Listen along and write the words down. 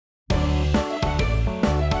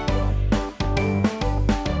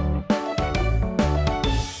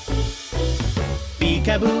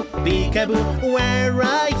Peekaboo, peekaboo, where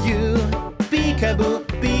are you? Peekaboo,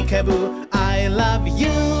 peekaboo, I love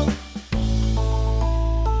you.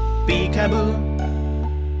 Peekaboo,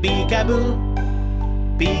 peekaboo,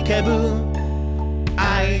 peekaboo,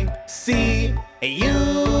 I see you.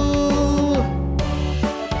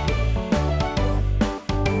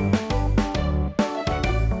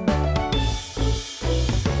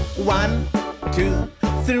 One, two,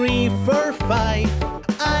 three, four, five.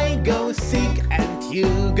 I go seek and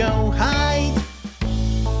you go hide.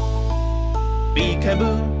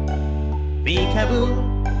 Peekaboo, peekaboo,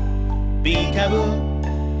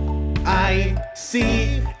 peekaboo, I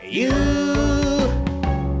see you.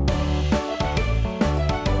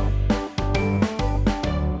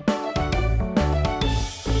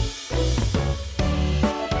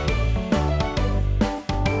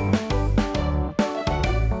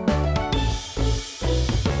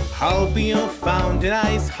 Hope you found a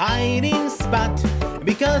nice hiding spot,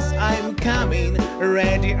 because I'm coming,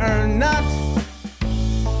 ready or not.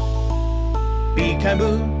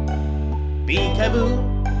 Peekaboo, peekaboo,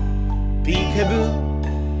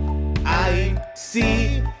 peekaboo, I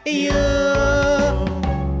see you.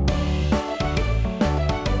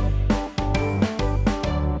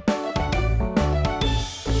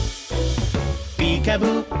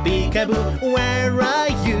 Peekaboo, peekaboo, where are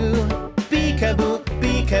you? Peekaboo,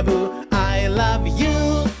 peekaboo, I love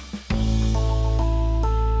you.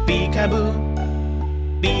 Peekaboo,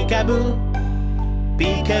 peekaboo,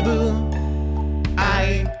 peekaboo,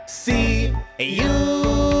 I see you.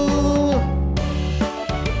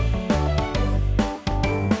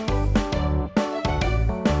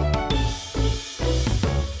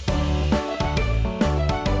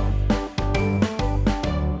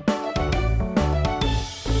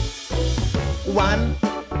 One,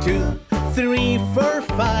 two, three, four,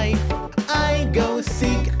 five. I go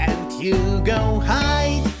seek and you go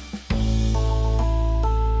hide.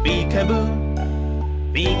 Peekaboo,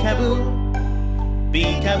 peekaboo,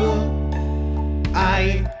 peekaboo,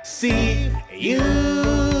 I see you.